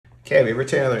Okay, we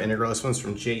retain another integral. This one's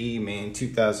from JE Main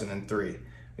 2003.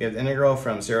 We have the integral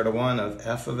from 0 to 1 of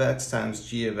f of x times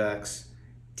g of x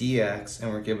dx,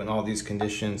 and we're given all these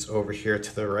conditions over here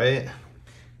to the right.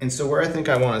 And so where I think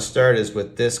I want to start is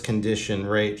with this condition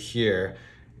right here.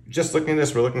 Just looking at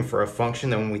this, we're looking for a function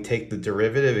that when we take the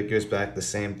derivative, it gives back the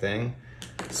same thing.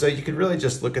 So you could really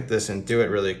just look at this and do it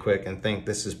really quick and think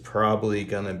this is probably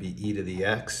going to be e to the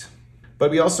x. But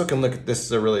we also can look at this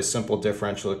as a really simple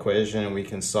differential equation and we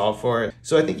can solve for it.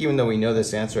 So I think even though we know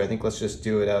this answer, I think let's just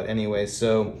do it out anyway.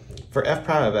 So for f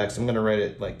prime of x, I'm going to write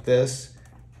it like this,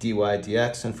 dy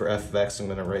dx, and for f of x, I'm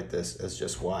going to write this as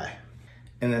just y.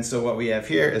 And then so what we have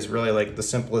here is really like the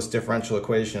simplest differential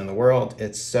equation in the world.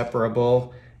 It's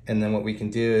separable, and then what we can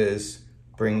do is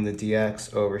bring the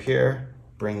dx over here,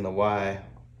 bring the y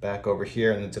back over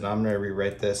here, and the denominator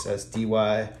rewrite this as dy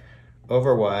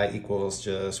over y equals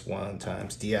just 1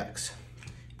 times dx.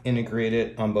 Integrate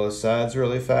it on both sides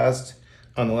really fast.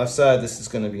 On the left side, this is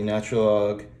going to be natural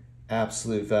log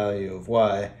absolute value of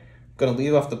y. I'm going to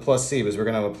leave off the plus c because we're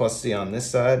going to have a plus c on this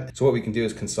side. So what we can do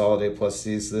is consolidate plus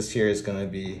c. So this here is going to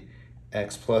be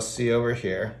x plus c over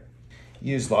here.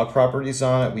 Use log properties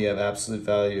on it. We have absolute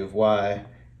value of y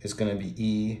is going to be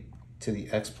e to the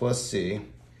x plus c.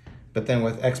 But then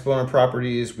with exponent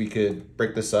properties, we could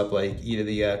break this up like e to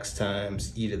the x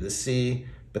times e to the c.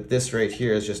 But this right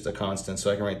here is just a constant, so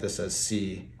I can write this as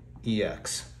c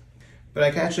ex. But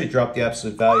I can actually drop the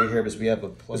absolute value here because we have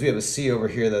a c over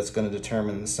here that's going to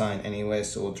determine the sign anyway,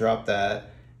 so we'll drop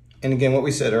that. And again, what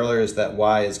we said earlier is that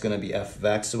y is going to be f of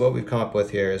x. So what we've come up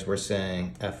with here is we're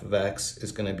saying f of x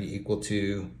is going to be equal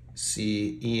to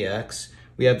c ex.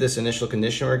 We have this initial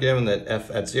condition we're given that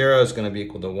f at 0 is going to be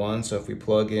equal to 1. So if we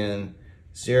plug in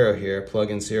 0 here,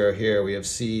 plug in 0 here, we have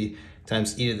c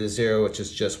times e to the 0, which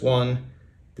is just 1.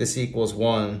 This equals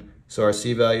 1. So our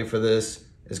c value for this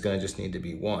is going to just need to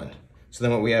be 1. So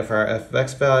then what we have for our f of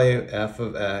x value, f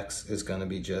of x is going to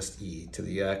be just e to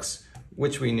the x,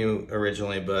 which we knew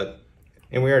originally,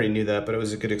 and we already knew that, but it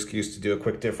was a good excuse to do a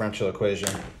quick differential equation.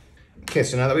 Okay,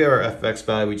 so now that we have our f of x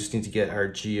value, we just need to get our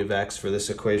g of x for this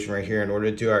equation right here in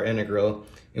order to do our integral.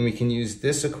 And we can use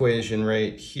this equation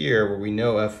right here where we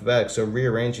know f of x. So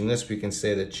rearranging this, we can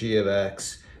say that g of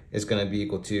x is going to be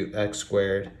equal to x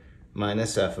squared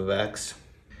minus f of x.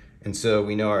 And so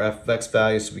we know our f of x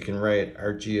value, so we can write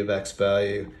our g of x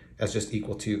value as just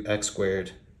equal to x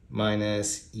squared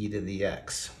minus e to the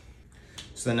x.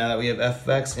 So then now that we have f of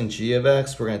x and g of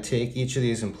x, we're going to take each of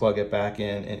these and plug it back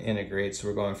in and integrate. So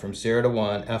we're going from 0 to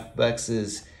 1. F of x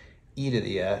is e to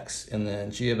the x, and then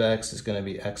g of x is going to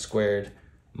be x squared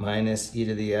minus e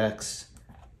to the x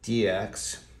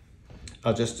dx.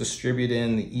 I'll just distribute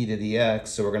in the e to the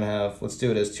x. So we're going to have, let's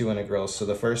do it as two integrals. So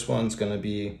the first one's going to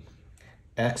be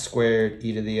x squared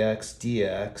e to the x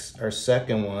dx. Our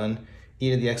second one, e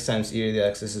to the x times e to the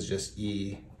x, this is just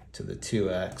e to the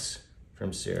 2x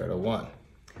from 0 to 1.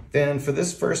 Then for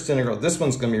this first integral, this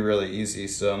one's going to be really easy,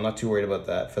 so I'm not too worried about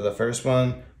that. For the first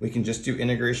one, we can just do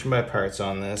integration by parts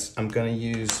on this. I'm going to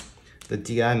use the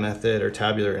DI method or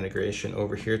tabular integration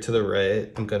over here to the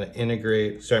right. I'm going to I'm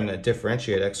going to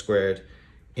differentiate x squared,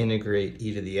 integrate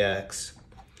e to the x.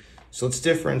 So let's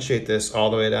differentiate this all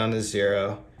the way down to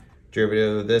 0.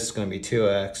 Derivative of this is going to be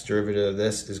 2x. Derivative of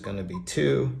this is going to be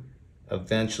 2.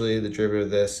 Eventually, the derivative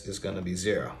of this is going to be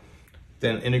 0.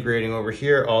 Then integrating over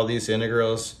here, all these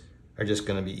integrals are just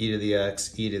going to be e to the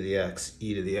x, e to the x,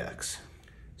 e to the x.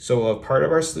 So we'll have part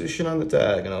of our solution on the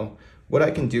diagonal. What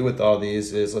I can do with all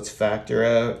these is let's factor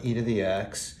out e to the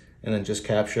x and then just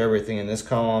capture everything in this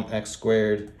column, x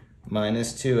squared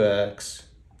minus 2x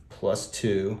plus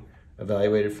 2,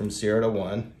 evaluated from 0 to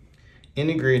 1.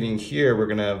 Integrating here, we're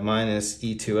going to have minus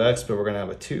e2x, but we're going to have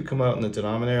a 2 come out in the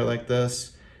denominator like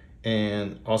this.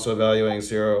 And also evaluating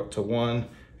 0 to 1.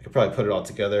 I could probably put it all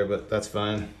together, but that's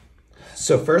fine.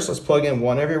 So first, let's plug in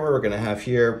 1 everywhere. We're going to have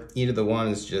here, e to the 1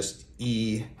 is just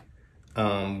e.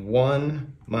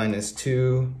 1 minus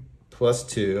 2 plus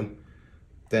 2.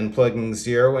 Then plugging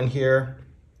 0 in here,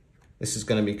 this is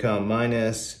going to become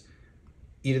minus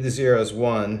e to the 0 is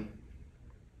 1.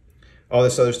 All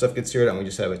this other stuff gets zeroed out, and we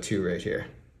just have a 2 right here.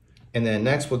 And then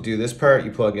next, we'll do this part.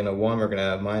 You plug in a 1, we're going to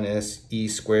have minus e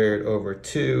squared over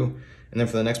 2. And then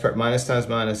for the next part, minus times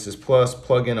minus is plus,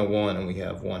 plug in a 1, and we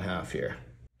have 1/2 here.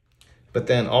 But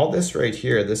then all this right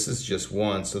here, this is just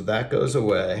 1, so that goes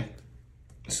away.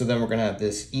 So then we're going to have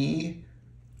this e.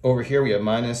 Over here, we have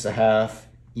minus 1/2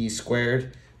 e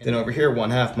squared. Then over here,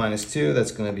 1/2 minus 2,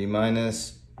 that's going to be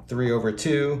minus 3 over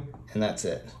 2, and that's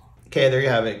it. Okay, there you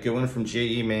have it. Good one from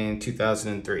JE Main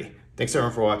 2003. Thanks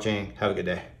everyone for watching. Have a good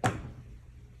day.